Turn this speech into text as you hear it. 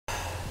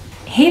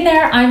Hey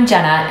there, I'm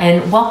Jenna,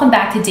 and welcome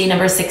back to day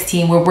number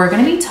 16, where we're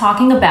going to be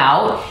talking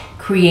about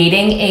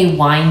creating a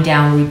wind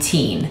down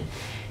routine.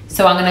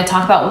 So I'm going to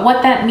talk about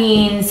what that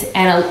means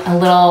and a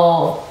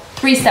little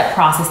 3-step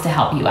process to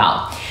help you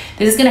out.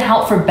 This is going to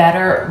help for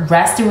better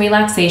rest and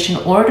relaxation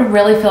in order to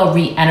really feel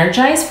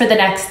re-energized for the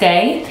next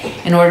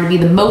day in order to be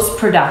the most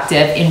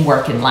productive in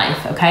work and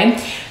life,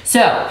 okay?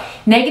 So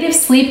negative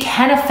sleep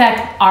can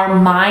affect our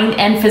mind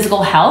and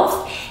physical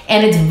health,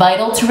 and it's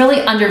vital to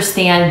really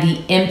understand the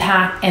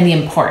impact and the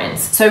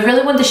importance. So I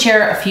really wanted to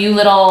share a few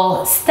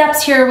little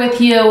steps here with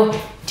you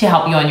to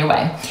help you on your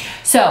way.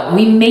 So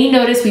we may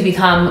notice we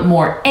become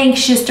more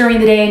anxious during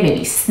the day,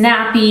 maybe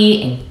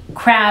snappy and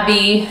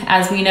crabby,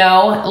 as we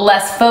know,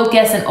 less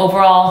focused and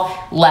overall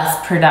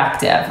less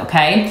productive,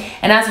 okay?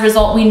 And as a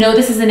result, we know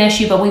this is an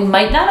issue, but we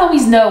might not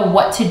always know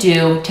what to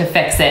do to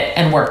fix it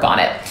and work on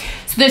it.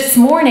 So this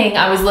morning,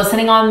 I was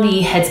listening on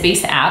the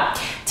Headspace app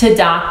to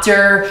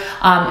Dr.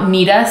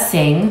 Meeta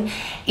Singh,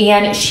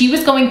 and she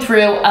was going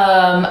through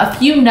a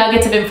few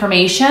nuggets of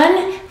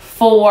information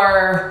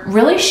for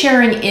really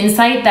sharing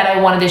insight that I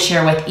wanted to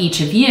share with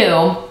each of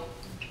you.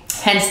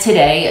 Hence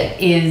today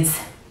is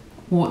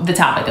the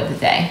topic of the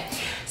day.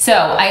 So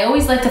I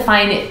always like to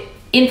find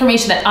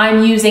information that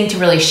I'm using to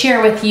really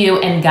share with you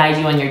and guide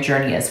you on your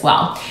journey as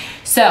well.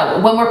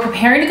 So when we're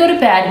preparing to go to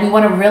bed, we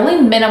want to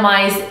really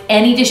minimize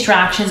any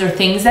distractions or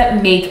things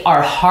that make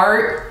our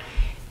heart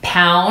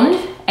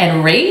pound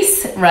and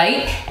race,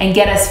 right? And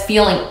get us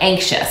feeling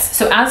anxious.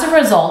 So as a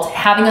result,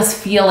 having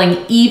us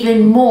feeling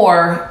even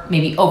more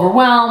maybe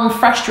overwhelmed,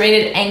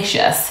 frustrated,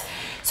 anxious.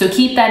 So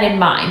keep that in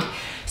mind.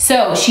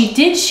 So she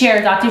did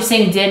share, Dr.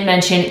 Singh did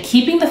mention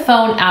keeping the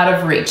phone out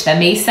of reach. That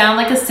may sound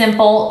like a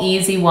simple,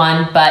 easy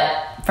one,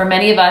 but for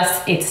many of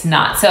us, it's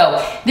not.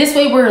 So this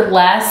way we're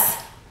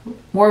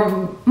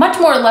much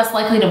more or less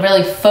likely to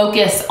really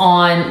focus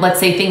on, let's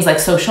say, things like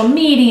social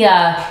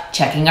media,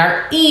 checking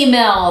our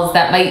emails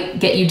that might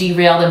get you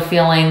derailed and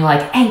feeling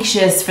like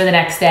anxious for the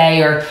next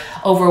day or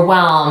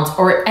overwhelmed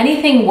or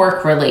anything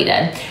work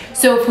related.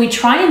 So if we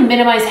try and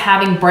minimize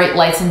having bright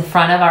lights in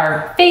front of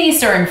our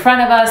face or in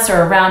front of us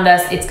or around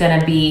us, it's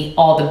gonna be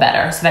all the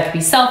better. So that could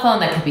be cell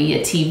phone, that could be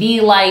a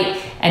TV light,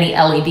 any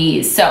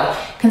LEDs. So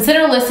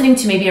consider listening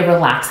to maybe a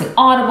relaxing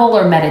audible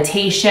or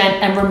meditation,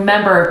 and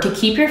remember to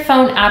keep your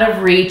phone out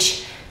of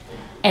reach.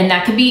 And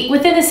that could be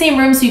within the same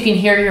room so you can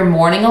hear your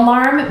morning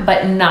alarm,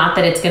 but not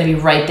that it's gonna be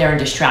right there and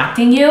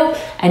distracting you.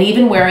 And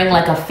even wearing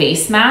like a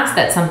face mask,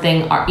 that's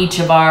something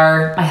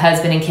my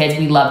husband and kids,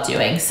 we love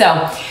doing.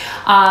 So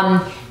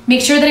make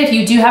sure that if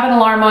you do have an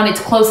alarm on, it's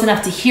close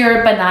enough to hear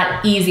it, but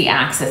not easy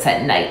access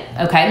at night,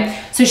 okay?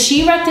 So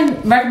she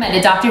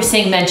recommended, Dr.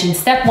 Singh mentioned,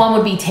 step 1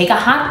 would be take a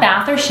hot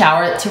bath or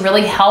shower to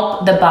really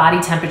help the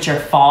body temperature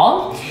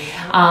fall.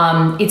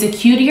 It's a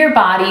cue to your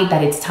body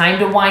that it's time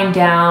to wind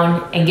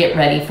down and get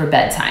ready for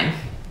bedtime.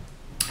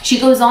 She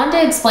goes on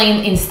to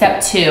explain in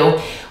step 2,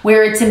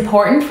 where it's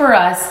important for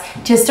us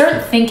to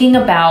start thinking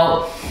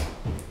about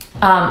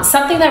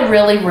something that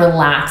really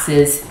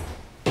relaxes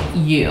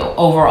you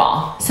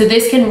overall. So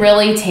this can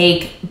really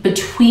take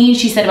between,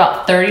 she said,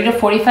 about 30 to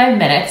 45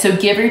 minutes. So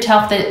give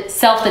yourself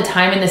the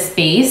time and the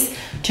space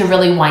to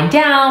really wind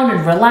down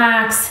and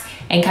relax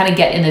and kind of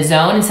get in the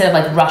zone instead of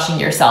like rushing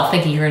yourself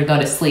thinking you're gonna go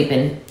to sleep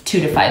in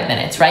 2 to 5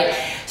 minutes, right?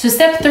 So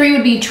step 3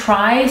 would be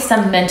try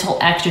some mental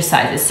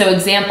exercises. So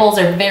examples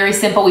are very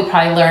simple. We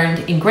probably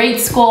learned in grade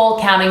school,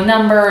 counting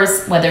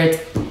numbers, whether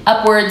it's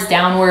upwards,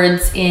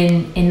 downwards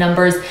in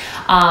numbers,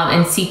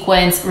 in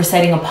sequence,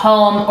 reciting a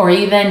poem, or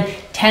even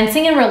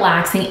tensing and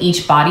relaxing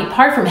each body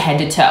part from head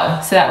to toe.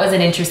 So that was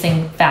an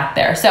interesting fact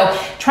there. So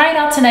try it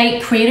out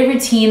tonight, create a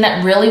routine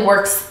that really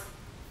works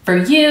for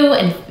you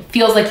and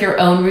feels like your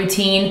own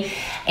routine.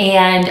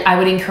 And I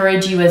would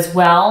encourage you as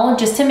well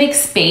just to make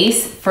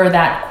space for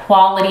that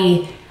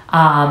quality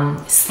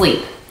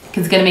sleep,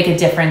 because it's gonna make a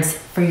difference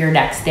for your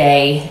next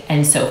day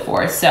and so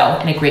forth. So,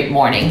 and a great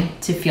morning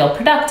to feel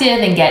productive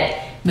and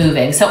get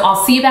moving. So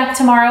I'll see you back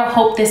tomorrow.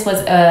 Hope this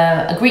was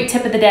a great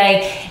tip of the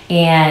day,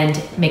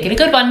 and make it a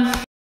good one.